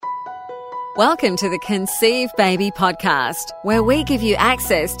Welcome to the Conceive Baby podcast, where we give you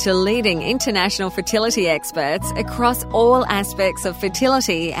access to leading international fertility experts across all aspects of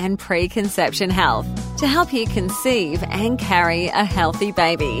fertility and preconception health to help you conceive and carry a healthy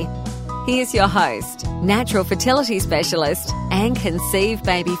baby. Here's your host, natural fertility specialist and Conceive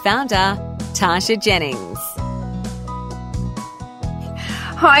Baby founder, Tasha Jennings.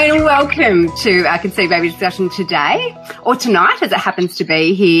 Hi and welcome to our Conceive Baby discussion today, or tonight as it happens to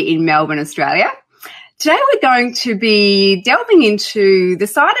be here in Melbourne, Australia. Today we're going to be delving into the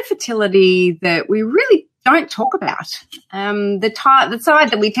side of fertility that we really don't talk about, the side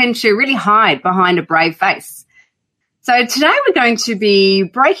that we tend to really hide behind a brave face. So today we're going to be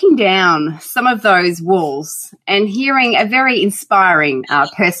breaking down some of those walls and hearing a very inspiring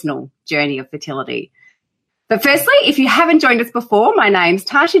personal journey of fertility. But firstly, if you haven't joined us before, my name's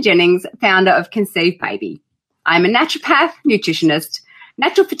Tasha Jennings, founder of Conceive Baby. I'm a naturopath, nutritionist,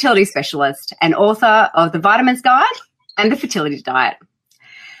 natural fertility specialist, and author of The Vitamins Guide and The Fertility Diet.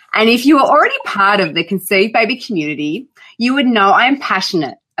 And if you are already part of the Conceive Baby community, you would know I am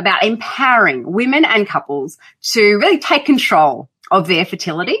passionate about empowering women and couples to really take control of their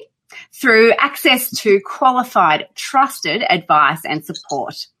fertility through access to qualified, trusted advice and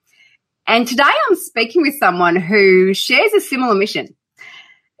support. And today I'm speaking with someone who shares a similar mission.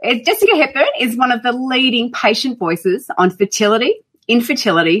 Jessica Hepburn is one of the leading patient voices on fertility,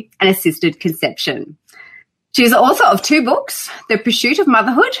 infertility, and assisted conception. She is the author of 2 books, The Pursuit of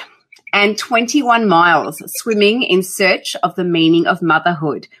Motherhood and 21 Miles, Swimming in Search of the Meaning of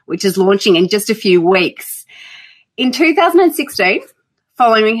Motherhood, which is launching in just a few weeks. In 2016,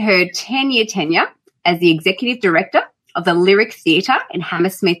 following her 10-year tenure as the executive director of the Lyric Theatre in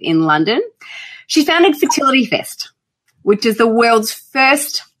Hammersmith in London, she founded Fertility Fest, which is the world's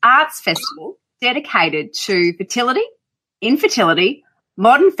first arts festival dedicated to fertility, infertility,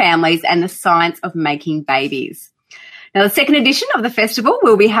 modern families, and the science of making babies. Now, the second edition of the festival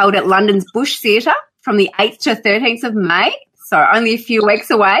will be held at London's Bush Theatre from the 8th to 13th of May, so only a few weeks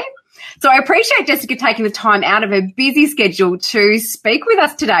away. So I appreciate Jessica taking the time out of her busy schedule to speak with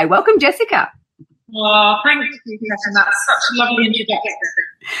us today. Welcome, Jessica. Oh, thank you, Catherine. That's such a lovely introduction.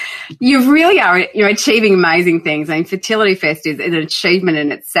 You really are, achieving amazing things. I mean, Fertility Fest is an achievement in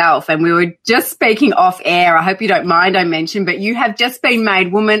itself. And we were just speaking off air. I hope you don't mind I mentioned, but you have just been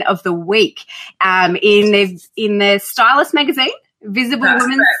made Woman of the Week in the Stylist magazine, Visible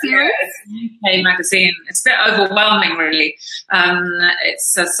Women's Series. Yeah, UK magazine. It's a bit overwhelming, really.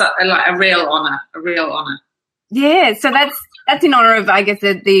 It's a real honour. Yeah, so that's in honour of, I guess,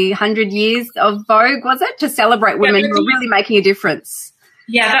 the 100 years of Vogue, was it? To celebrate women who are really making a difference.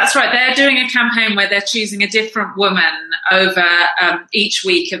 Yeah, that's right. They're doing a campaign where they're choosing a different woman over each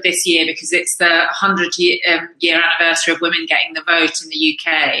week of this year because it's the 100-year anniversary of women getting the vote in the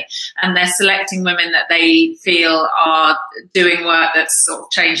UK. And they're selecting women that they feel are doing work that's sort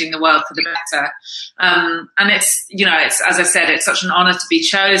of changing the world for the better. And it's, as I said, it's such an honour to be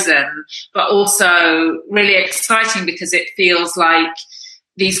chosen, but also really exciting because it feels like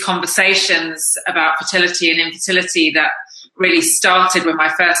these conversations about fertility and infertility that really started when my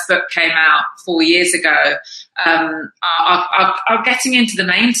first book came out 4 years ago are getting into the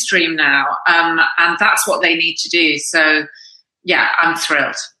mainstream now, and that's what they need to do. So, yeah, I'm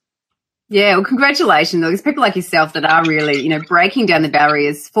thrilled. Yeah, well, congratulations. There's people like yourself that are really, breaking down the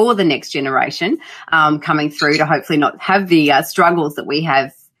barriers for the next generation coming through to hopefully not have the struggles that we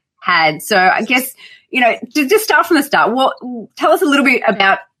have had. So I guess, to just start from the start, tell us a little bit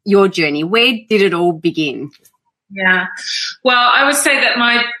about your journey. Where did it all begin? Yeah, well, I would say that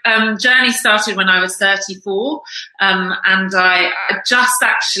my journey started when I was 34, and I just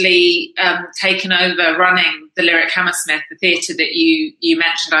actually taken over running the Lyric Hammersmith, the theatre that you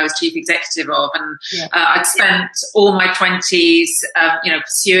mentioned I was chief executive of, and I'd spent all my 20s,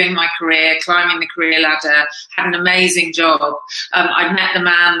 pursuing my career, climbing the career ladder, had an amazing job. I'd met the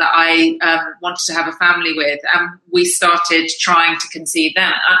man that I wanted to have a family with, and we started trying to conceive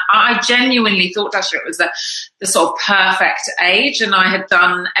then. I genuinely thought, Tasha, it was the sort of perfect age, and I had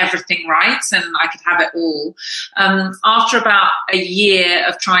done everything right and I could have it all. After about a year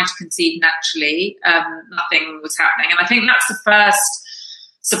of trying to conceive naturally, nothing was happening. And I think that's the first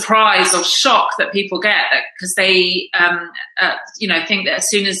surprise or shock that people get, because they, think that as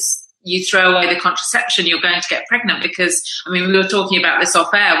soon as you throw away the contraception, you're going to get pregnant. Because, we were talking about this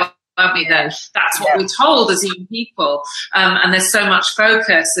off air, weren't we? That's what we're told as young people. And there's so much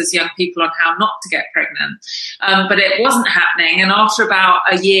focus as young people on how not to get pregnant. But it wasn't happening. And after about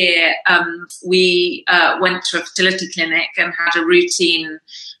a year, we went to a fertility clinic and had a routine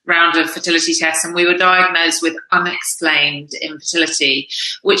round of fertility tests, and we were diagnosed with unexplained infertility,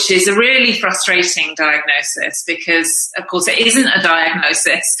 which is a really frustrating diagnosis because, of course, it isn't a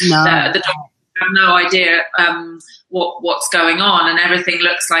diagnosis. No. The doctors have no idea what's going on, and everything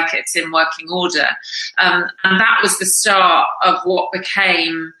looks like it's in working order. And that was the start of what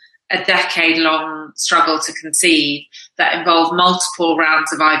became a decade-long struggle to conceive that involved multiple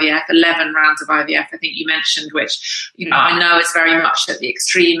rounds of IVF, 11 rounds of IVF, I think you mentioned, which, I know is very much at the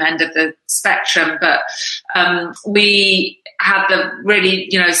extreme end of the spectrum, but we had the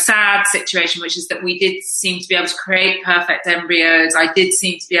really, sad situation, which is that we did seem to be able to create perfect embryos. I did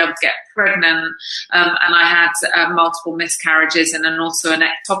seem to be able to get pregnant, and I had multiple miscarriages and then also an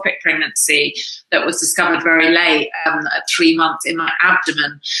ectopic pregnancy that was discovered very late, at 3 months in my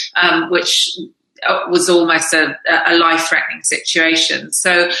abdomen, which was almost a life-threatening situation.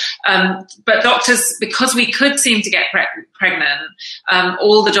 So, but doctors, because we could seem to get pregnant,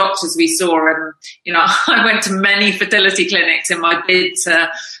 all the doctors we saw, and, I went to many fertility clinics in my bid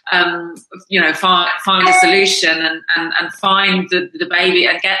to, find a solution and find the baby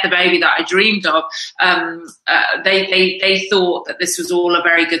and get the baby that I dreamed of. They thought that this was all a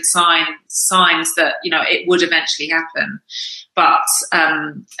very good signs that, it would eventually happen. But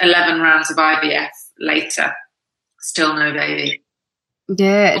 11 rounds of IVF later, still no baby.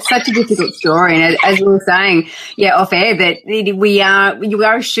 Yeah, it's such a difficult story. And as we were saying, off air, that you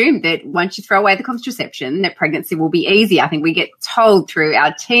are assumed that once you throw away the contraception, that pregnancy will be easy. I think we get told through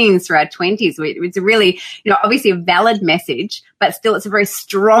our teens, through our 20s. It's a really, obviously a valid message, but still it's a very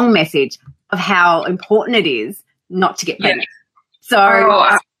strong message of how important it is not to get pregnant.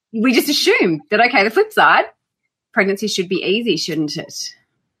 Yeah. So we just assume that, okay, the flip side, pregnancy should be easy, shouldn't it?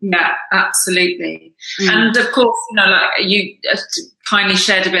 Yeah, absolutely. And of course, you kindly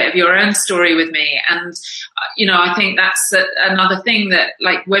shared a bit of your own story with me. And, I think that's another thing that,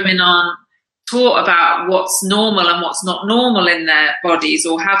 women aren't taught about what's normal and what's not normal in their bodies,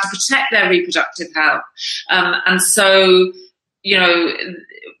 or how to protect their reproductive health. And so,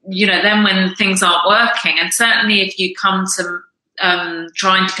 then when things aren't working, and certainly if you come to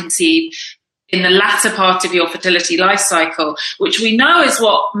trying to conceive in the latter part of your fertility life cycle, which we know is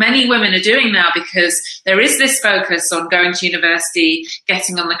what many women are doing now, because there is this focus on going to university,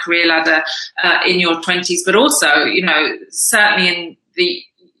 getting on the career ladder in your 20s, but also, certainly in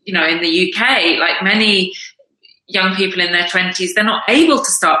the UK, like many young people in their 20s, they're not able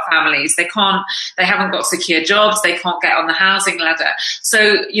to start families. They haven't got secure jobs. They can't get on the housing ladder.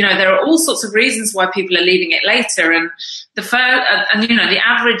 So, there are all sorts of reasons why people are leaving it later. And the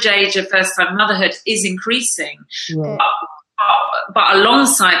average age of first-time motherhood is increasing. Yeah. But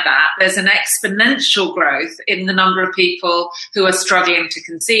alongside that, there's an exponential growth in the number of people who are struggling to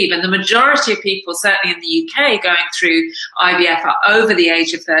conceive. And the majority of people, certainly in the UK, going through IVF are over the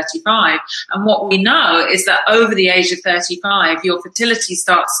age of 35. And what we know is that over the age of 35, your fertility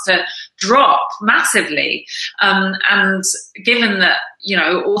starts to drop massively. And given that,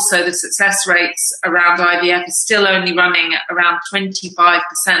 also the success rates around IVF is still only running at around 25%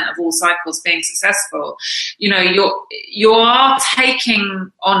 of all cycles being successful, you are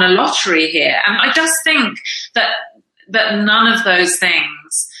taking on a lottery here. And I just think that none of those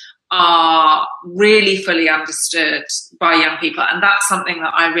things are really fully understood by young people. And that's something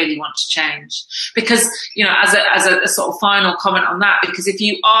that I really want to change. Because, as a sort of final comment on that, because if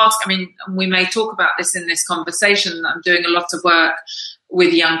you ask, we may talk about this in this conversation, I'm doing a lot of work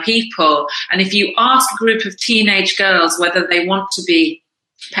with young people. And if you ask a group of teenage girls whether they want to be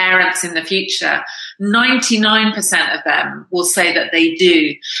parents in the future, 99% of them will say that they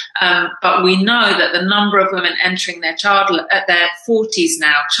do. But we know that the number of women entering their 40s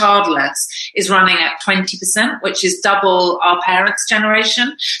now, childless, is running at 20%, which is double our parents'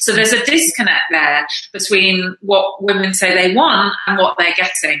 generation. So there's a disconnect there between what women say they want and what they're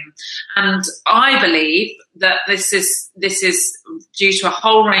getting. And I believe that this is due to a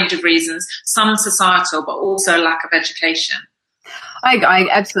whole range of reasons, some societal, but also lack of education. I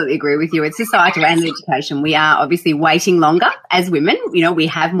absolutely agree with you. It's societal and education. We are obviously waiting longer as women. We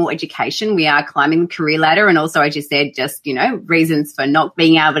have more education. We are climbing the career ladder. And also, as you said, just, reasons for not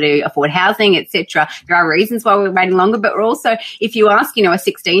being able to afford housing, etc. There are reasons why we're waiting longer. But we're also, if you ask, a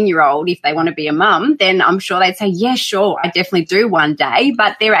 16-year-old if they want to be a mum, then I'm sure they'd say, yeah, sure, I definitely do one day.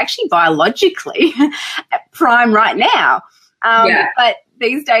 But they're actually biologically at prime right now. But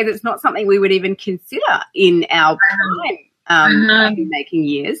these days, it's not something we would even consider in our prime. Making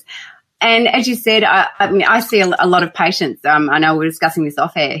years. And as you said, I see a lot of patients, I know we're discussing this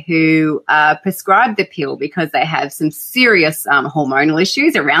off air, who are prescribed the pill because they have some serious hormonal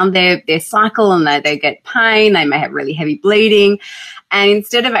issues around their cycle, and they get pain, they may have really heavy bleeding. And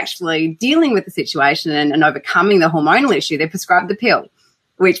instead of actually dealing with the situation and overcoming the hormonal issue, they're prescribed the pill,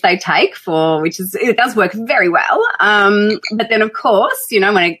 which they take it does work very well. But then, of course,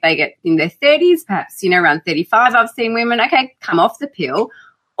 when they get in their 30s, perhaps, around 35, I've seen women, okay, come off the pill,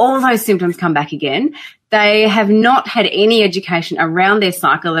 all those symptoms come back again. They have not had any education around their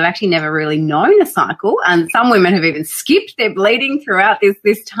cycle. They've actually never really known a cycle. And some women have even skipped their bleeding throughout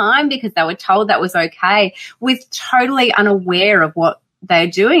this time because they were told that was okay, with totally unaware of what they're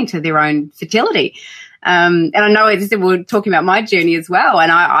doing to their own fertility. And I know, as I said, we were talking about my journey as well,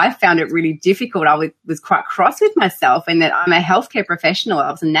 and I found it really difficult. I was quite cross with myself in that I'm a healthcare professional.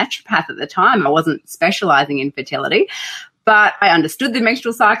 I was a naturopath at the time. I wasn't specialising in fertility. But I understood the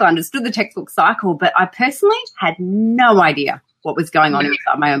menstrual cycle, I understood the textbook cycle, but I personally had no idea what was going on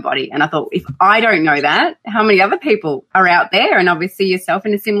inside my own body. And I thought, if I don't know that, how many other people are out there? And obviously yourself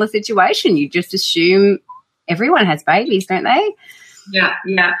in a similar situation. You just assume everyone has babies, don't they? Yeah.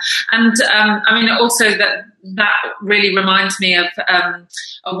 And also that really reminds me of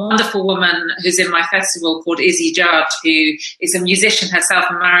a wonderful woman who's in my festival called Izzy Judd, who is a musician herself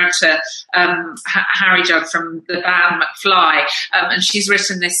and married to Harry Judd from the band McFly. And she's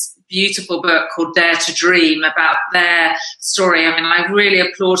written this beautiful book called Dare to Dream about their story. I mean, I really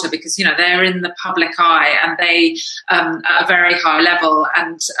applaud her because, they're in the public eye and they at a very high level.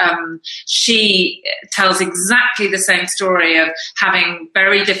 And she tells exactly the same story of having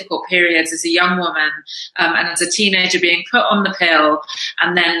very difficult periods as a young woman and as a teenager being put on the pill.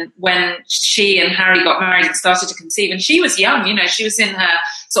 And then when she and Harry got married and started to conceive, and she was young, she was in her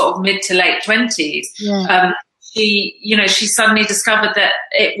sort of mid to late 20s. Yeah. She suddenly discovered that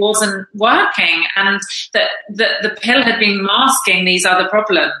it wasn't working and that the pill had been masking these other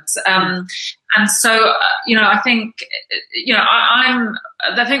problems. And so, I think,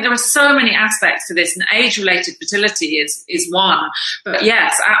 I think there are so many aspects to this, and age-related fertility is one. But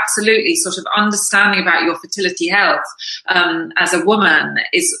yes, absolutely, sort of understanding about your fertility health as a woman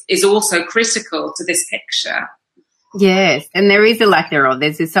is also critical to this picture. Yes, and there is a lack thereof.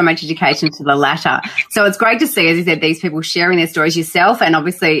 There's so much education to the latter. So it's great to see, as you said, these people sharing their stories yourself, and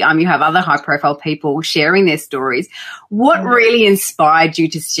obviously you have other high-profile people sharing their stories. What really inspired you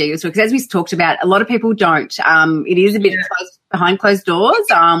to share your story? Because as we talked about, a lot of people don't. It is a bit behind closed doors,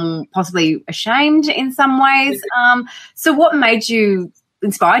 possibly ashamed in some ways. So what inspired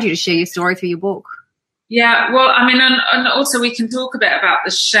you to share your story through your book? Yeah, well, and also we can talk a bit about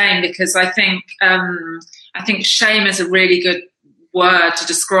the shame, because I think shame is a really good word to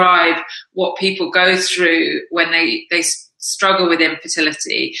describe what people go through when they struggle with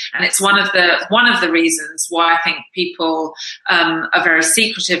infertility, and it's one of the reasons why I think people are very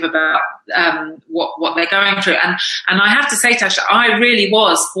secretive about what they're going through. And I have to say, Tasha, I really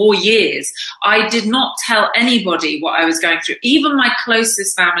was for years. I did not tell anybody what I was going through, even my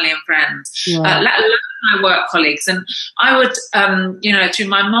closest family and friends, let alone my work colleagues. And I would, through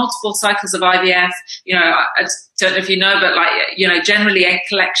my multiple cycles of IVF, I don't know if you know, but generally egg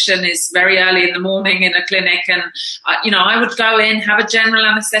collection is very early in the morning in a clinic. And, I would go in, have a general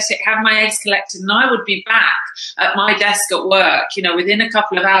anesthetic, have my eggs collected, and I would be back at my desk at work, within a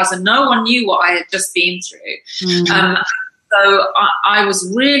couple of hours, and no one knew what I had just been through. Mm-hmm. So I was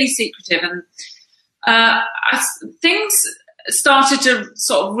really secretive, and things started to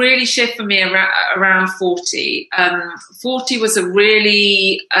sort of really shift for me around 40. 40 was a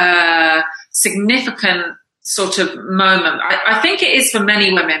really significant sort of moment. I think it is for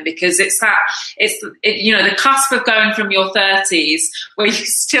many women, because it's the cusp of going from your 30s, where you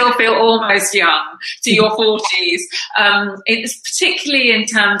still feel almost young, to your 40s. It's particularly in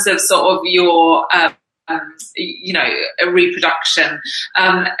terms of sort of your reproduction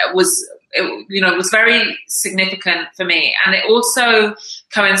was very significant for me. And it also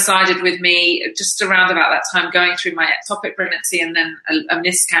coincided with me just around about that time going through my ectopic pregnancy and then a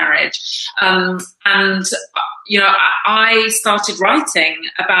miscarriage. I started writing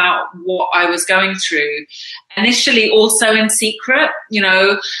about what I was going through, initially also in secret.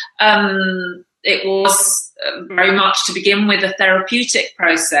 It was very much to begin with a therapeutic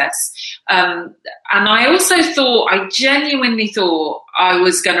process. And I genuinely thought I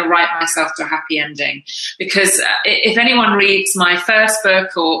was going to write myself to a happy ending, because if anyone reads my first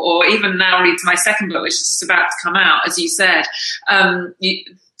book or even now reads my second book, which is just about to come out, as you said,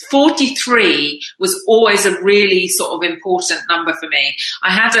 43 was always a really sort of important number for me.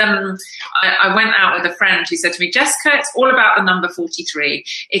 I had I went out with a friend who said to me, Jessica, it's all about the number 43.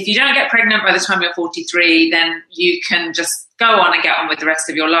 If you don't get pregnant by the time you're 43, then you can just go on and get on with the rest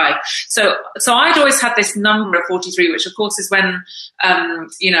of your life. So I'd always had this number of 43, which of course is when,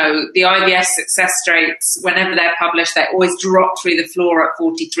 the IVF success rates, whenever they're published, they always drop through the floor at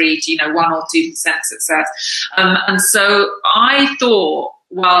 43 to, 1 or 2% success. And so I thought,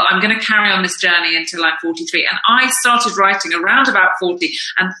 well, I'm going to carry on this journey until I'm 43. And I started writing around about 40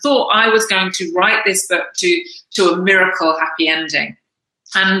 and thought I was going to write this book to a miracle happy ending.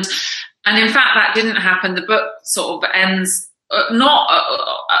 And in fact, that didn't happen. The book sort of ends not,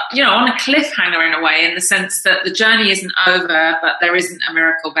 on a cliffhanger in a way, in the sense that the journey isn't over, but there isn't a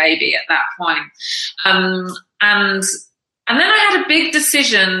miracle baby at that point. And then I had a big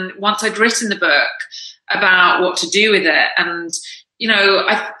decision once I'd written the book about what to do with it. And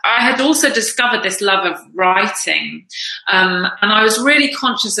I had also discovered this love of writing, and I was really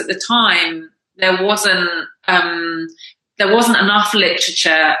conscious at the time there wasn't enough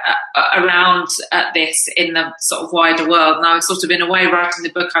literature around this in the sort of wider world, and I was sort of in a way writing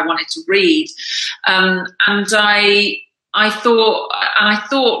the book I wanted to read, and I thought,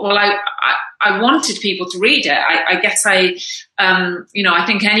 well, I wanted people to read it. I guess I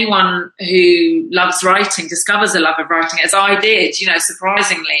think anyone who loves writing discovers a love of writing, as I did,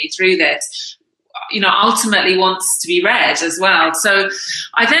 surprisingly through this, ultimately wants to be read as well. So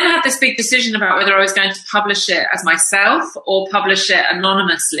I then had this big decision about whether I was going to publish it as myself or publish it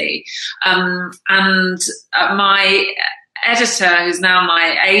anonymously. My editor, who's now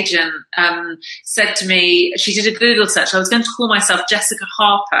my agent, said to me, she did a Google search. I was going to call myself Jessica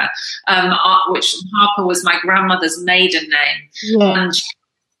Harper, which Harper was my grandmother's maiden name. Yeah.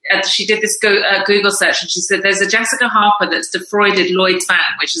 And she did this Google search, and she said, there's a Jessica Harper that's defrauded Lloyds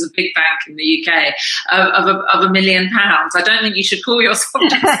Bank, which is a big bank in the UK, of £1 million. I don't think you should call yourself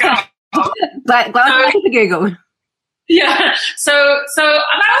Jessica Harper. Glad to Google. Yeah. So and that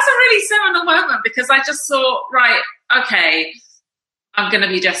was a really seminal moment, because I just thought, right, okay, I'm going to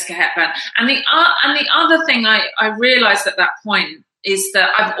be Jessica Hepburn. And the other thing I realised at that point is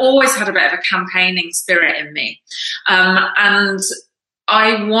that I've always had a bit of a campaigning spirit in me, and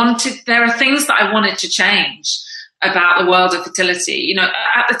there are things that I wanted to change about the world of fertility.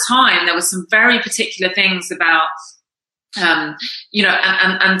 At the time, there were some very particular things about, and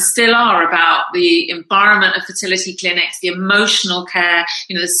still are, about the environment of fertility clinics, the emotional care.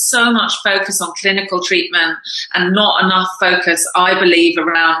 There's so much focus on clinical treatment and not enough focus, I believe,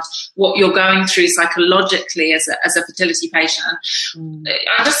 around what you're going through psychologically as a fertility patient.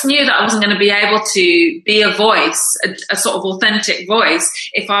 I just knew that I wasn't going to be able to be a voice, a sort of authentic voice,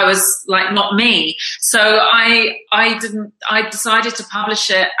 if I was not me. So I decided to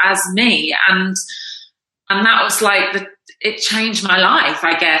publish it as me, and that was it changed my life,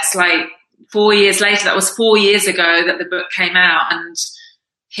 I guess. 4 years later, that was 4 years ago that the book came out, and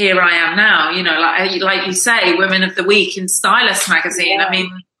here I am now, like you say, Women of the Week in Stylist magazine. Yeah. I mean,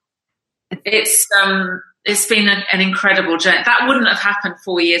 it's been an incredible journey. That wouldn't have happened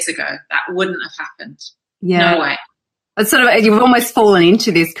 4 years ago. That wouldn't have happened. Yeah. No way. It's sort of, you've almost fallen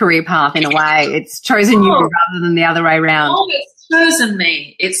into this career path in a way. It's chosen you rather than the other way around. Oh, it's chosen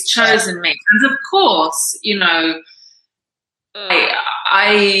me. It's chosen me. And of course,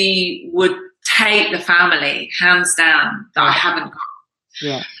 I would take the family, hands down, that I haven't got.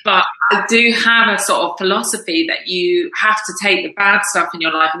 Yeah. But I do have a sort of philosophy that you have to take the bad stuff in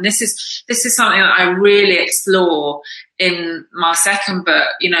your life, and this is something that I really explore in my second book.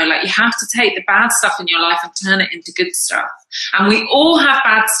 You have to take the bad stuff in your life and turn it into good stuff. And we all have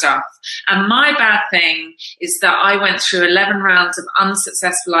bad stuff. And my bad thing is that I went through 11 rounds of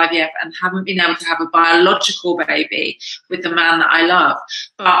unsuccessful IVF and haven't been able to have a biological baby with the man that I love.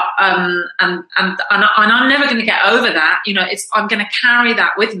 But and I'm never going to get over that. I'm going to carry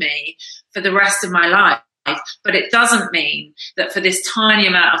that with me for the rest of my life. But it doesn't mean that for this tiny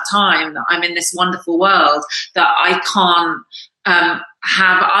amount of time that I'm in this wonderful world that I can't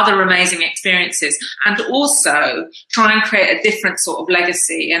have other amazing experiences, and also try and create a different sort of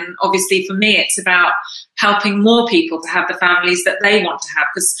legacy. And obviously for me, it's about helping more people to have the families that they want to have,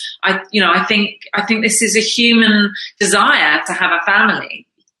 because I think this is a human desire to have a family.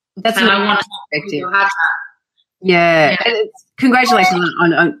 That's and I want to have that. Yeah. Congratulations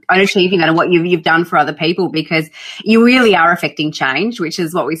on achieving that and what you've done for other people, because you really are affecting change, which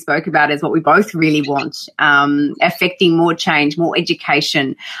is what we spoke about, is what we both really want, affecting more change, more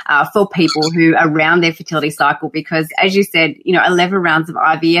education for people who are around their fertility cycle. Because as you said, 11 rounds of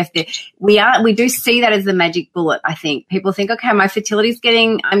IVF, we do see that as the magic bullet. I think people think, okay, my fertility's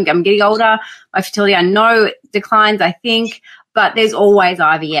I'm getting older, my fertility I know declines, I think, but there's always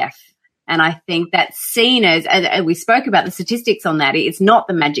IVF. And I think that's seen as we spoke about the statistics on that, it's not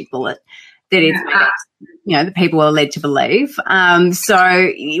the magic bullet that is, that people are led to believe. So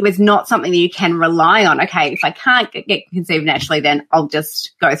it's not something that you can rely on. Okay, if I can't get conceived naturally, then I'll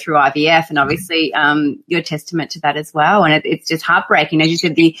just go through IVF. And obviously, you're a testament to that as well. And it's just heartbreaking. As you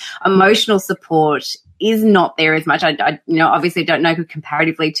said, the emotional support is not there as much. I obviously don't know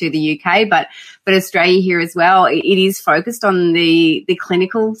comparatively to the UK, but Australia here as well, it is focused on the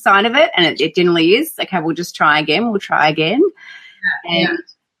clinical side of it, and it generally is. Okay, we'll just try again. And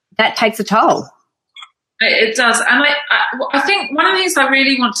that takes a toll. It does. And I think one of the things I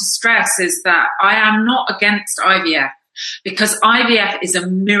really want to stress is that I am not against IVF, because IVF is a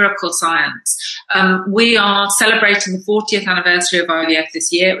miracle science. We are celebrating the 40th anniversary of IVF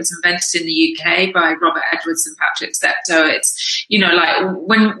this year. It was invented in the UK by Robert Edwards and Patrick Steptoe. It's,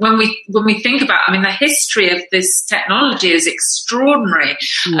 when we think about, the history of this technology is extraordinary,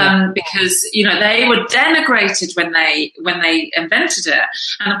 because, they were denigrated when they invented it.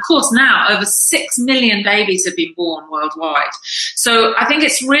 And of course now over 6 million babies have been born worldwide. So I think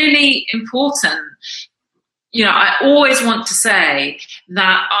it's really important. I always want to say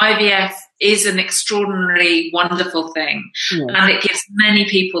that IVF is an extraordinarily wonderful thing, and it gives many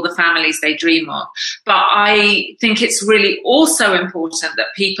people the families they dream of. But I think it's really also important that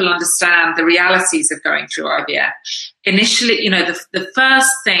people understand the realities of going through IVF. Initially, the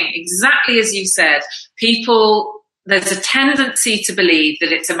first thing, exactly as you said, there's a tendency to believe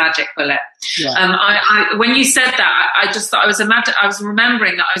that it's a magic bullet. Yeah. When you said that, I just thought I was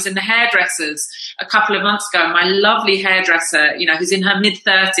remembering that I was in the hairdressers a couple of months ago. My lovely hairdresser, who's in her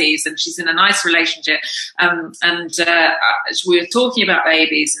mid-30s and she's in a nice relationship, and we were talking about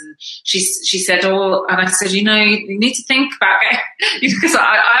babies, and she said, and I said, you need to think about it, because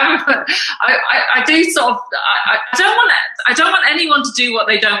I do sort of, I don't want anyone to do what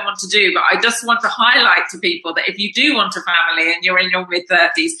they don't want to do, but I just want to highlight to people that if you do want a family and you're in your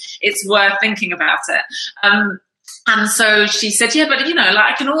mid-30s, it's worth thinking about it. And so she said, yeah, but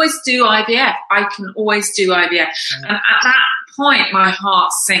I can always do IVF. And at that point, my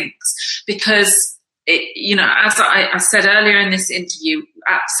heart sinks, because as I said earlier in this interview,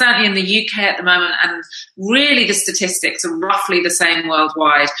 certainly in the UK at the moment, and really the statistics are roughly the same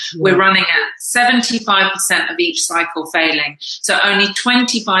worldwide. We're running at 75% of each cycle failing. So only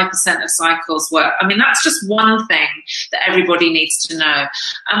 25% of cycles work. That's just one thing that everybody needs to know.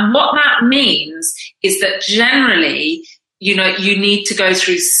 And what that means is that generally, you need to go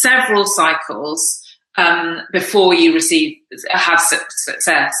through several cycles before you have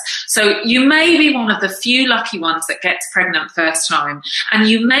success. So you may be one of the few lucky ones that gets pregnant first time, and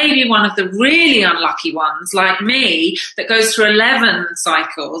you may be one of the really unlucky ones like me that goes through 11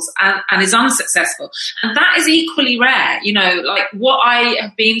 cycles and is unsuccessful. And that is equally rare. Like what I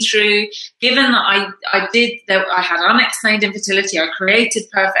have been through, given that I had unexplained infertility, I created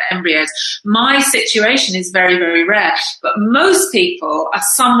perfect embryos. My situation is very, very rare, but most people are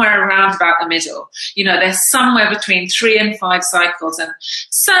somewhere around about the middle. They're somewhere between 3 and 5 cycles. And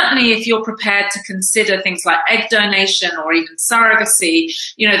certainly if you're prepared to consider things like egg donation or even surrogacy,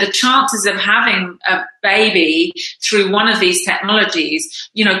 the chances of having a baby through one of these technologies,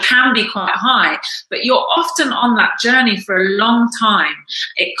 can be quite high. But you're often on that journey for a long time.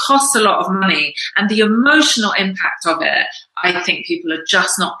 It costs a lot of money, and the emotional impact of it, I think people are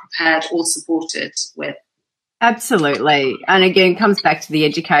just not prepared or supported with. Absolutely. And again, it comes back to the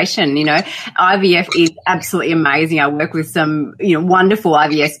education. IVF is absolutely amazing. I work with some, wonderful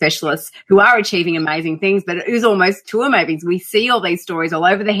IVF specialists who are achieving amazing things, but it is almost too amazing. We see all these stories all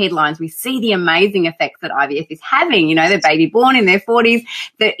over the headlines. We see the amazing effects that IVF is having. The baby born in their 40s,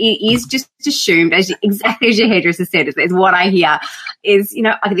 that it is just assumed, exactly as your hairdresser said, is what I hear, is,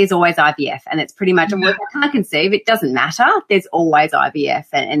 there's always IVF, and it's pretty much, well, if I can't conceive, it doesn't matter. There's always IVF.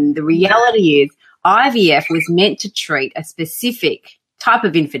 And the reality is, IVF was meant to treat a specific type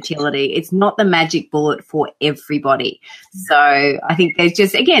of infertility. It's not the magic bullet for everybody. So I think there's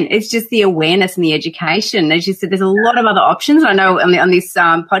just, again, it's just the awareness and the education. As you said, there's a lot of other options. I know on this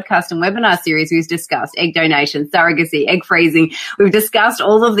podcast and webinar series, we've discussed egg donation, surrogacy, egg freezing. We've discussed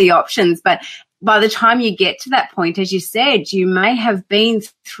all of the options, but by the time you get to that point, as you said, you may have been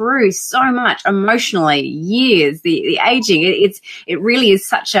through so much emotionally, years, the aging. It really is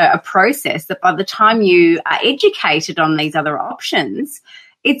such a process that by the time you are educated on these other options,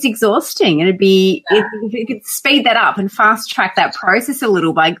 it's exhausting. And if you could speed that up and fast track that process a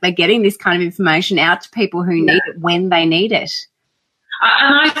little by getting this kind of information out to people who need it when they need it.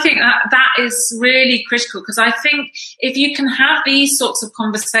 And I think that is really critical, because I think if you can have these sorts of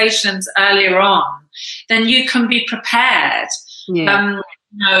conversations earlier on, then you can be prepared,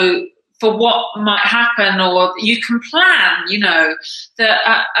 for what might happen, or you can plan,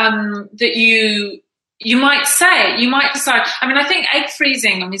 that you might decide. I mean, I think egg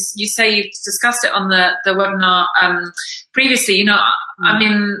freezing, I mean, you say you've discussed it on the webinar previously, I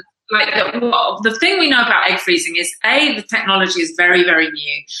mean, like the thing we know about egg freezing is, the technology is very, very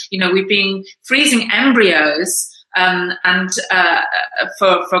new. We've been freezing embryos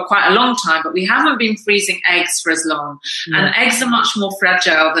for quite a long time, but we haven't been freezing eggs for as long. And eggs are much more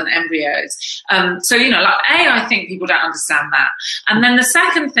fragile than embryos. I think people don't understand that. And then the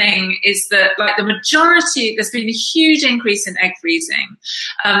second thing is that, like, the majority, there's been a huge increase in egg freezing,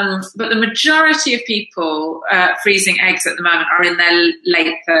 but the majority of people freezing eggs at the moment are in their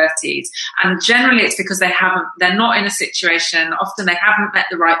late 30s, and generally it's because they're not in a situation, often they haven't met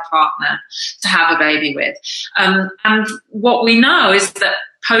the right partner to have a baby with. And what we know is that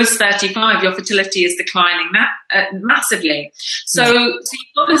post 35, your fertility is declining massively. So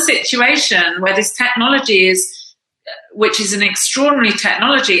you've got a situation where this technology which is an extraordinary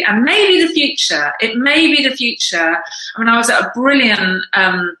technology, and maybe the future. It may be the future. I mean, I was at a brilliant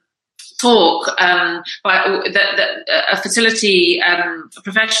talk that a fertility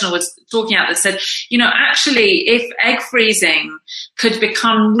professional was talking at, that said, actually, if egg freezing could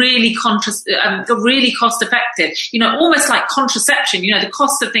become really cost effective, almost like contraception, the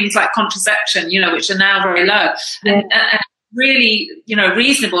cost of things like contraception, which are now very low, and really,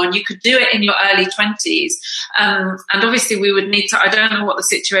 reasonable, and you could do it in your early 20s. And obviously we would need to, I don't know what the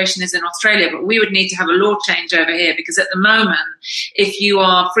situation is in Australia, but we would need to have a law change over here, because at the moment, if you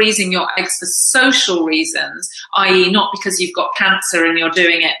are freezing your eggs for social reasons, i.e. not because you've got cancer and you're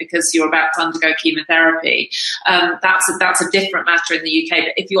doing it because you're about to undergo chemotherapy, that's a different matter in the UK.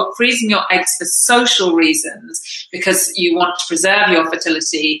 But if you're freezing your eggs for social reasons, because you want to preserve your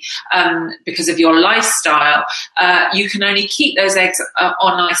fertility, because of your lifestyle, you can only keep those eggs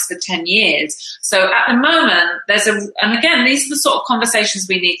on ice for 10 years. So at the moment, and again, these are the sort of conversations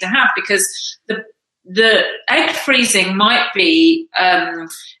we need to have, because the egg freezing might be, a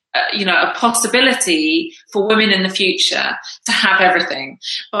possibility for women in the future to have everything.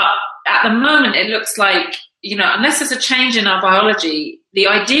 But at the moment, it looks like, unless there's a change in our biology, the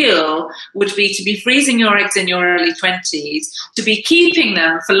ideal would be to be freezing your eggs in your early 20s, to be keeping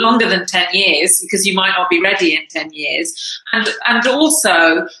them for longer than 10 years, because you might not be ready in 10 years, and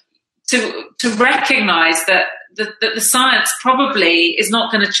also to recognize that the science probably is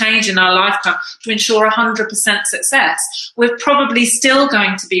not going to change in our lifetime to ensure 100% success. We're probably still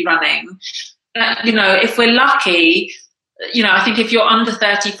going to be running, if we're lucky. I think if you're under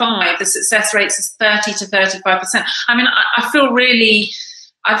 35, the success rate is 30 to 35%. I mean, I feel really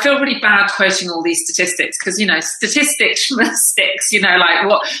bad quoting all these statistics, because, statistics sticks, like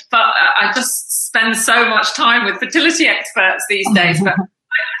what, but I just spend so much time with fertility experts these days. But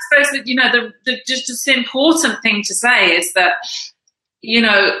I suppose that, just the important thing to say is that,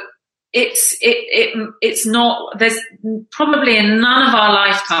 it's not, there's probably in none of our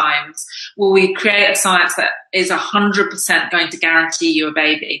lifetimes will we create a science that is 100% going to guarantee you a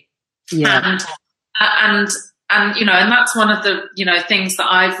baby. Yeah. And that's one of the, things that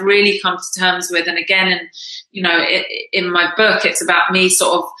I've really come to terms with. And again, in my book, it's about me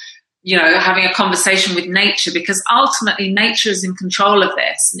sort of, having a conversation with nature, because ultimately nature is in control of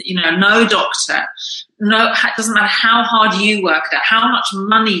this. No doctor, it doesn't matter how hard you work at it, how much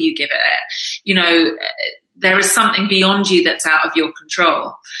money you give it, there is something beyond you that's out of your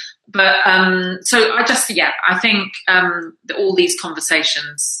control. But so I think that all these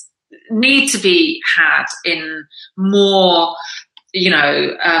conversations need to be had in more,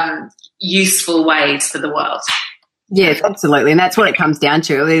 useful ways for the world. Yes, absolutely. And that's what it comes down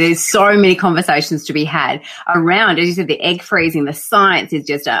to. There's so many conversations to be had around, as you said, the egg freezing. The science is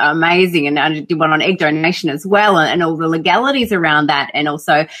just amazing. And I did one on egg donation as well, and all the legalities around that, and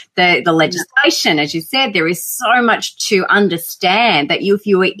also the legislation. As you said, there is so much to understand that if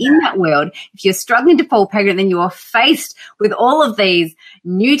you are in that world, if you're struggling to fall pregnant, then you are faced with all of these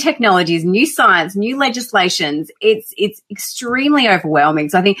new technologies, new science, new legislations. It's extremely overwhelming.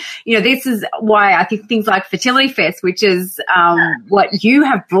 So I think, this is why I think things like Fertility Fest, which is what you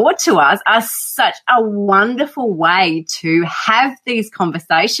have brought to us, are such a wonderful way to have these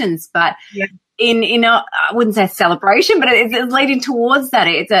conversations, but in a, I wouldn't say a celebration, but it's leading towards that.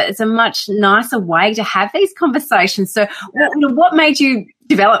 It's a much nicer way to have these conversations. So what made you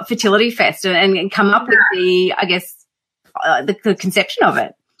develop Fertility Fest and come up with the, I guess, the conception of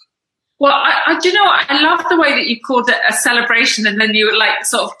it? Well, I do you know what? I love the way that you called it a celebration, and then you were like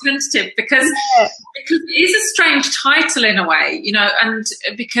sort of tentative because it is a strange title in a way, you know, and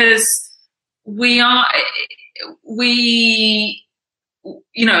because we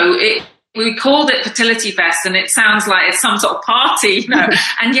called it Fertility Fest, and it sounds like it's some sort of party, you know,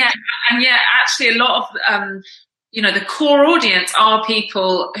 and yet actually a lot of the core audience are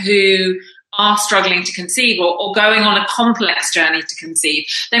people who are struggling to conceive or going on a complex journey to conceive.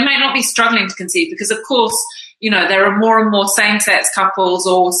 They may not be struggling to conceive because, of course, you know, there are more and more same-sex couples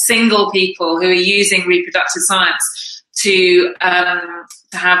or single people who are using reproductive science to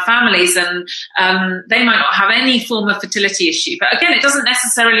have families, and they might not have any form of fertility issue. But again, it doesn't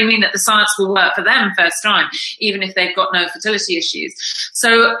necessarily mean that the science will work for them first time, even if they've got no fertility issues.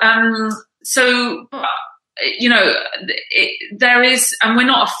 So you know, there is, and we're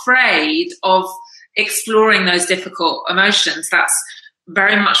not afraid of exploring those difficult emotions. That's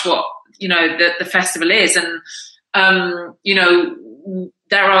very much what, you know, the festival is. And, you know,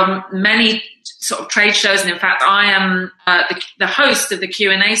 there are many sort of trade shows. And in fact, I am the host of the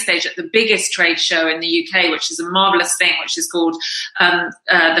Q&A stage at the biggest trade show in the UK, which is a marvelous thing, which is called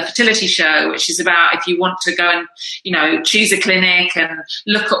the Fertility Show, which is about if you want to go and, you know, choose a clinic and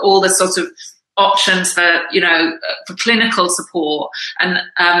look at all the sort of options for, you know, for clinical support. And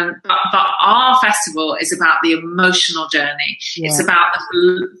but our festival is about the emotional journey. It's about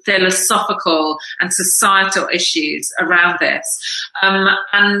the philosophical and societal issues around this. And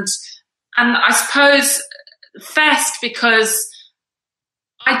I suppose Fest, because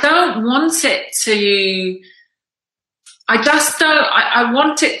I don't want it to, I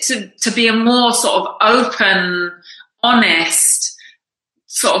want it to be a more sort of open, honest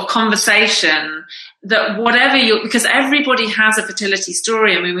sort of conversation, that whatever because everybody has a fertility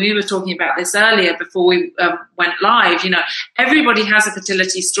story. I mean, we were talking about this earlier before we went live, you know, everybody has a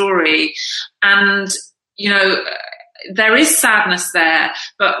fertility story, and, you know, there is sadness there,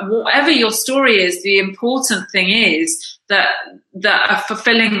 but whatever your story is, the important thing is that a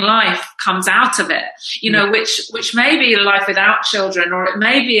fulfilling life comes out of it, you know, which may be a life without children, or it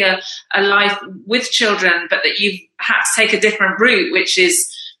may be a life with children, but that you've had to take a different route, which is,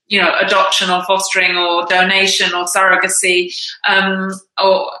 you know, adoption or fostering or donation or surrogacy,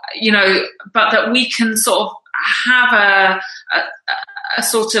 or, you know, but that we can sort of have a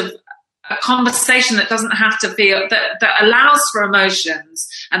sort of a conversation that doesn't have to be, that allows for emotions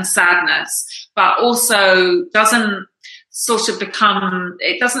and sadness, but also doesn't become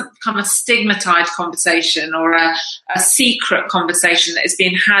a stigmatized conversation or a secret conversation that is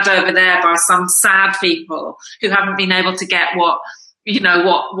being had over there by some sad people who haven't been able to get what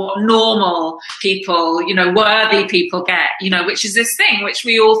normal people, you know, worthy people get, you know, which is this thing which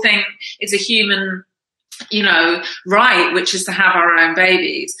we all think is a human, you know, right, which is to have our own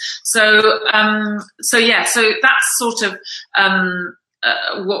babies. So that's sort of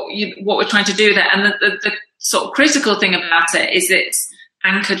what we're trying to do there. And the sort of critical thing about it is it's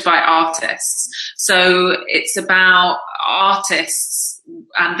anchored by artists. So it's about artists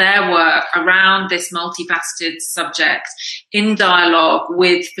and their work around this multifaceted subject in dialogue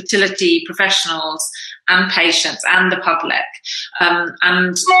with fertility professionals and patients and the public.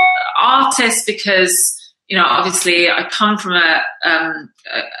 And artists, because, you know, obviously I come from a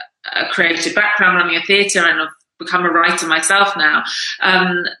creative background, running a theatre, and I've become a writer myself now.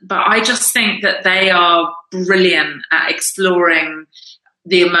 But I just think that they are brilliant at exploring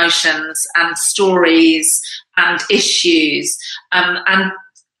the emotions and stories and issues, and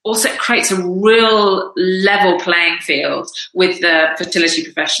also it creates a real level playing field with the fertility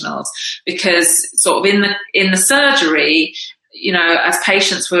professionals, because sort of in the surgery, you know, as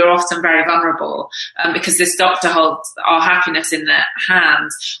patients, we're often very vulnerable because this doctor holds our happiness in their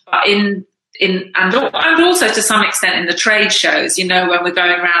hands. But and also to some extent in the trade shows, you know, when we're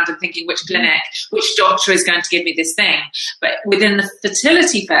going around and thinking which clinic, which doctor is going to give me this thing. But within the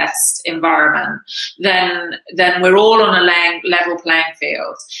Fertility Fest environment, then we're all on a level playing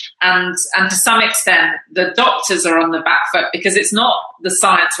field. And to some extent, the doctors are on the back foot because it's not the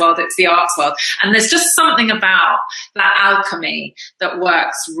science world, it's the arts world. And there's just something about that alchemy that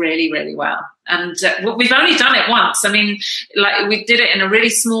works really, really well. And we've only done it once. I mean, like, we did it in a really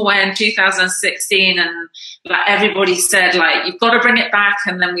small way in 2016, and like everybody said, like, you've got to bring it back.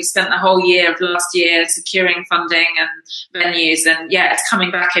 And then we spent the whole year of last year securing funding and venues. And yeah, it's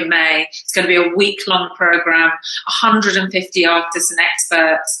coming back in May. It's going to be a week-long program, 150 artists and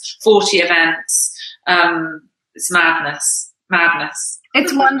experts, 40 events. It's madness.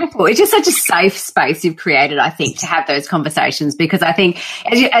 It's wonderful. It's just such a safe space you've created, I think, to have those conversations, because I think,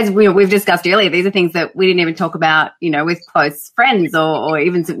 as we've discussed earlier, these are things that we didn't even talk about, you know, with close friends or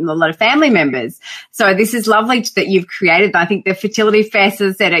even a lot of family members. So this is lovely that you've created. I think the Fertility Fest,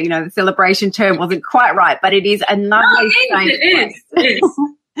 as I said, you know, the celebration term wasn't quite right, but it is a lovely safe place. It is.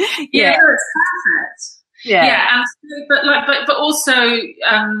 Yeah, it's perfect. Yeah, and but also,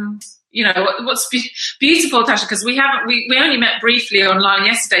 you know, what's beautiful, Tasha, because we only met briefly online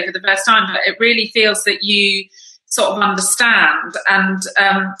yesterday for the first time, but it really feels that you sort of understand. And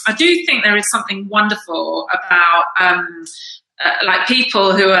I do think there is something wonderful about like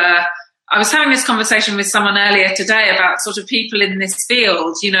people who are. I was having this conversation with someone earlier today about sort of people in this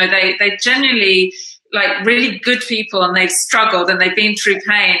field. You know, they genuinely, like, really good people, and they've struggled and they've been through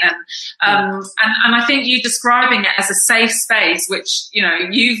pain, and I think you describing it as a safe space, which, you know,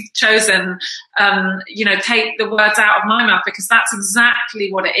 you've chosen, you know, take the words out of my mouth, because that's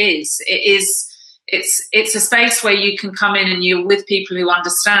exactly what it is. It's a space where you can come in and you're with people who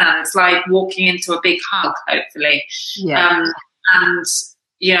understand. It's like walking into a big hug, hopefully. And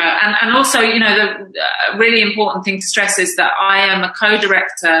yeah, and also, you know, the really important thing to stress is that I am a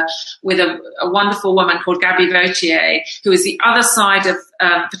co-director with a wonderful woman called Gabby Vautier, who is the other side of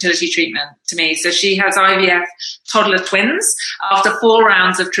fertility treatment to me. So she has IVF toddler twins after 4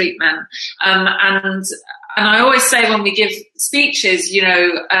 rounds of treatment. And I always say when we give speeches, you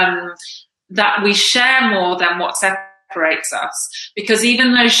know, that we share more than what separates us, because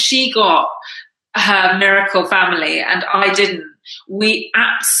even though she got her miracle family and I didn't, we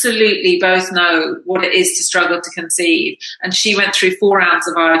absolutely both know what it is to struggle to conceive. And she went through 4 rounds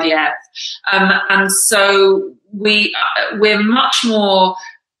of IVF. And so we're much more,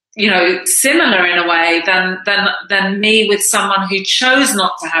 you know, similar in a way than me with someone who chose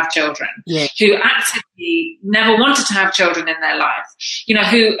not to have children, who actively never wanted to have children in their life, you know,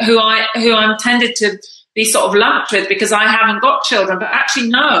 who I'm tended to be sort of lumped with because I haven't got children. But actually,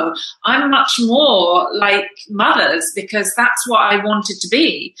 no, I'm much more like mothers because that's what I wanted to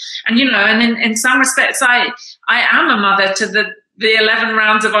be. And, you know, and in some respects, I am a mother to the 11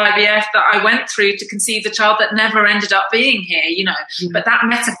 rounds of IVF that I went through to conceive the child that never ended up being here, you know. But that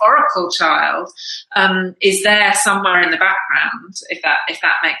metaphorical child is there somewhere in the background, if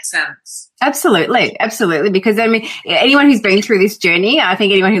that makes sense. Absolutely. Because, I mean, anyone who's been through this journey, I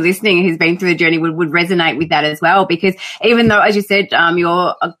think anyone who's listening who's been through the journey would resonate with that as well, because even though, as you said,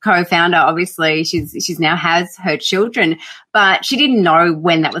 you're a co-founder, obviously she's now has her children, but she didn't know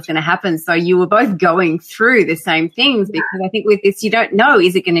when that was going to happen. So you were both going through the same things, because I think with this, you don't know,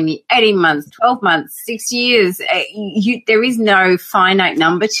 is it going to be 18 months, 12 months, 6 years? There is no finite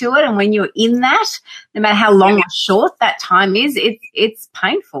number to it. And when you're in that, no matter how long or short that time is, it's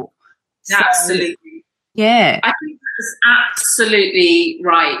painful. So, absolutely. Yeah. I think that's absolutely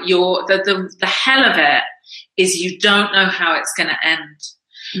right. The hell of it is you don't know how it's going to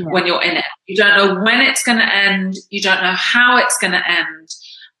end when you're in it. You don't know when it's going to end. You don't know how it's going to end.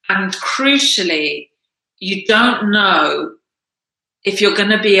 And crucially, you don't know if you're going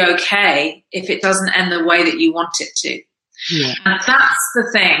to be okay if it doesn't end the way that you want it to. Yeah. And that's the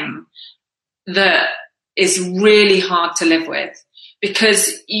thing that is really hard to live with.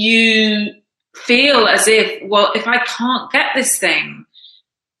 Because you feel as if, well, if I can't get this thing,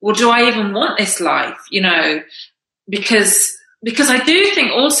 well, do I even want this life? You know, because I do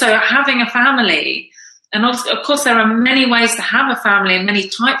think also having a family, and of course there are many ways to have a family and many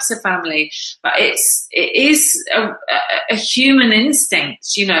types of family, but it is a human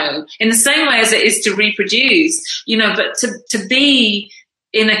instinct, you know, in the same way as it is to reproduce, you know, but to be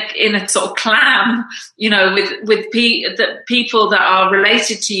in a sort of clan, you know, with people that are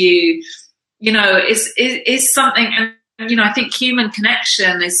related to you, you know, is something. And, you know, I think human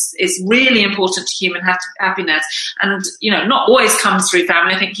connection is really important to human happiness. And, you know, not always comes through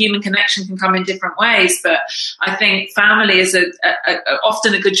family. I think human connection can come in different ways, but I think family is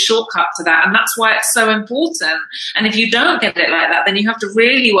often a good shortcut to that. And that's why it's so important. And if you don't get it like that, then you have to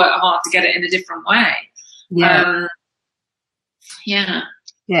really work hard to get it in a different way. Yeah.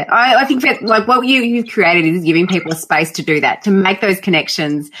 Yeah, I think that like what you've created is giving people a space to do that, to make those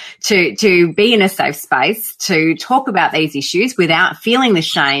connections, to be in a safe space, to talk about these issues without feeling the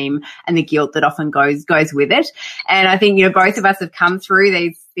shame and the guilt that often goes with it. And I think, both of us have come through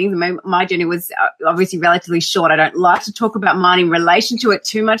these things. My journey was obviously relatively short. I don't like to talk about mine in relation to it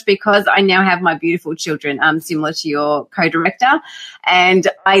too much because I now have my beautiful children, similar to your co-director. And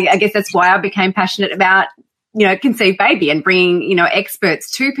I guess that's why I became passionate about conceived baby and bringing,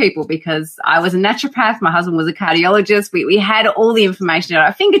 experts to people, because I was a naturopath. My husband was a cardiologist. We had all the information at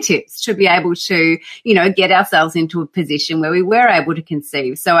our fingertips to be able to, get ourselves into a position where we were able to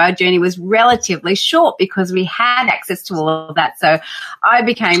conceive. So our journey was relatively short because we had access to all of that. So I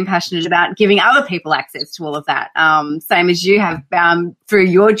became passionate about giving other people access to all of that. Same as you have, through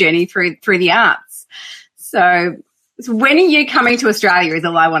your journey through the arts. So when are you coming to Australia is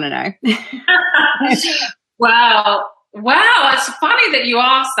all I want to know. Wow. It's funny that you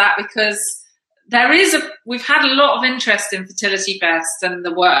asked that, because we've had a lot of interest in Fertility Fest and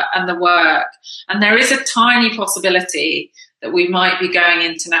the work, and there is a tiny possibility that we might be going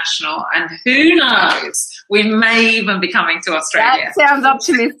international, and who knows, we may even be coming to Australia. That sounds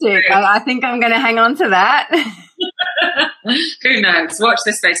optimistic. I think I'm going to hang on to that. Who knows? Watch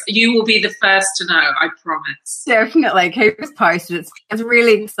this space. You will be the first to know, I promise. Definitely. Keep us posted. It's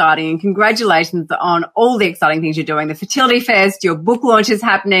really exciting, and congratulations on all the exciting things you're doing. The Fertility Fest, your book launch is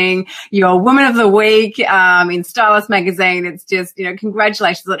happening, your Woman of the Week in Stylist magazine. It's just,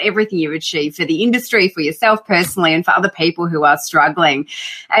 congratulations on everything you've achieved for the industry, for yourself personally, and for other people who are struggling.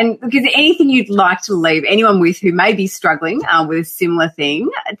 And is there anything you'd like to leave anyone with who may be struggling with a similar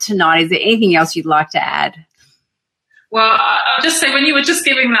thing tonight? Is there anything else you'd like to add? Well, I'll just say, when you were just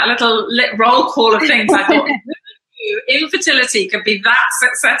giving that little roll call of things, I thought infertility could be that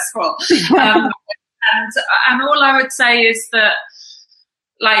successful. And all I would say is that,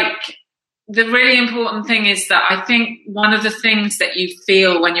 the really important thing is that I think one of the things that you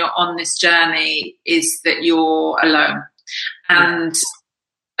feel when you're on this journey is that you're alone. And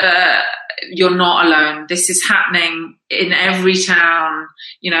you're not alone. This is happening in every town,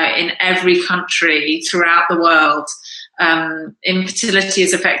 in every country throughout the world. Infertility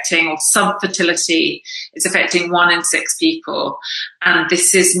is affecting, or subfertility is affecting 1 in 6 people, and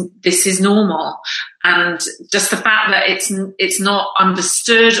this is normal. And just the fact that it's not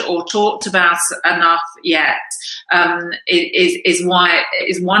understood or talked about enough yet is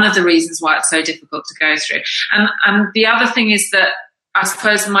one of the reasons why it's so difficult to go through. And the other thing is that I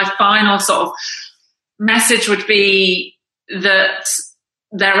suppose my final sort of message would be that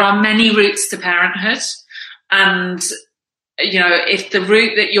there are many routes to parenthood, and if the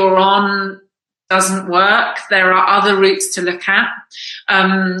route that you're on doesn't work, there are other routes to look at,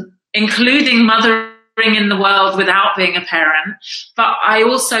 including mothering in the world without being a parent. But I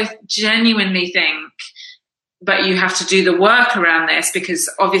also genuinely think, but you have to do the work around this, because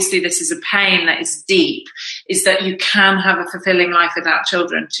obviously this is a pain that is deep, is that you can have a fulfilling life without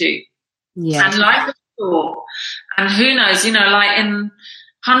children too. Yeah. And life is short. And who knows, in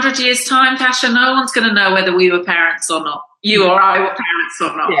 100 years' time, Tasha, no one's going to know whether we were parents or not. You or I were parents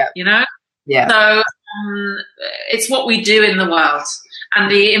or not, Yeah. So it's what we do in the world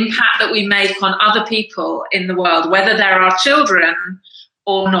and the impact that we make on other people in the world, whether they're our children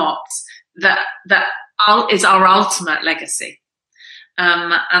or not, that is our ultimate legacy.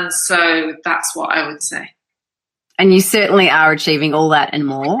 And so that's what I would say. And you certainly are achieving all that and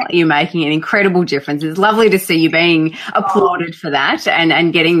more. You're making an incredible difference. It's lovely to see you being applauded for that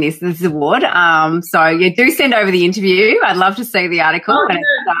and getting this award. So you do send over the interview. I'd love to see the article when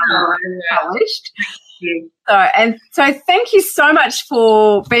it's published. So thank you so much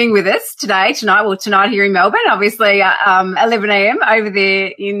for being with us tonight here in Melbourne, obviously 11 a.m. over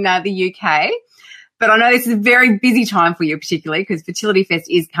there in the UK. But I know this is a very busy time for you, particularly because Fertility Fest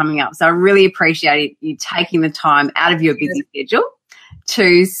is coming up. So I really appreciate you taking the time out of your busy schedule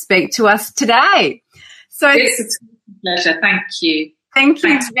to speak to us today. So it's a pleasure. Thank you. Thank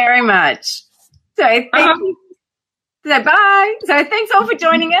you very much. So thank you. So bye. So thanks all for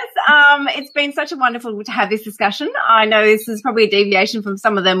joining us. It's been such a wonderful to have this discussion. I know this is probably a deviation from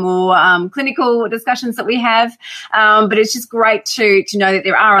some of the more clinical discussions that we have, but it's just great to know that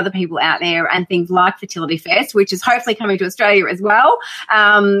there are other people out there and things like Fertility Fest, which is hopefully coming to Australia as well,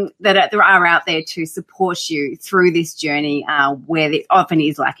 that there are out there to support you through this journey where it often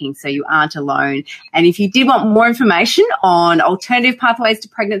is lacking, so you aren't alone. And if you did want more information on alternative pathways to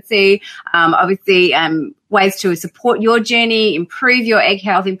pregnancy, obviously ways to support your journey, improve your egg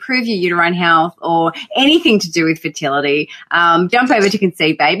health, improve your uterine health, or anything to do with fertility, jump over to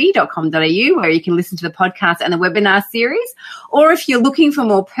conceivebaby.com.au where you can listen to the podcast and the webinar series. Or if you're looking for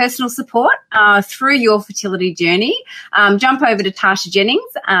more personal support through your fertility journey, jump over to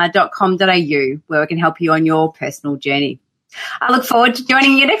tashajennings.com.au where we can help you on your personal journey. I look forward to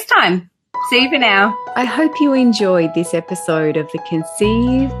joining you next time. See you for now. I hope you enjoyed this episode of the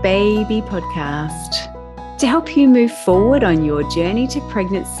Conceive Baby podcast. To help you move forward on your journey to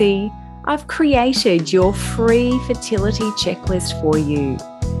pregnancy, I've created your free fertility checklist for you.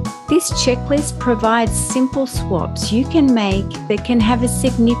 This checklist provides simple swaps you can make that can have a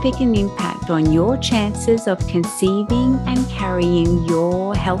significant impact on your chances of conceiving and carrying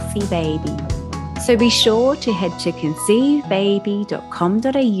your healthy baby. So be sure to head to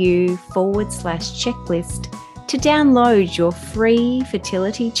conceivebaby.com.au/checklist to download your free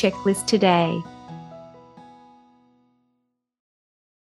fertility checklist today.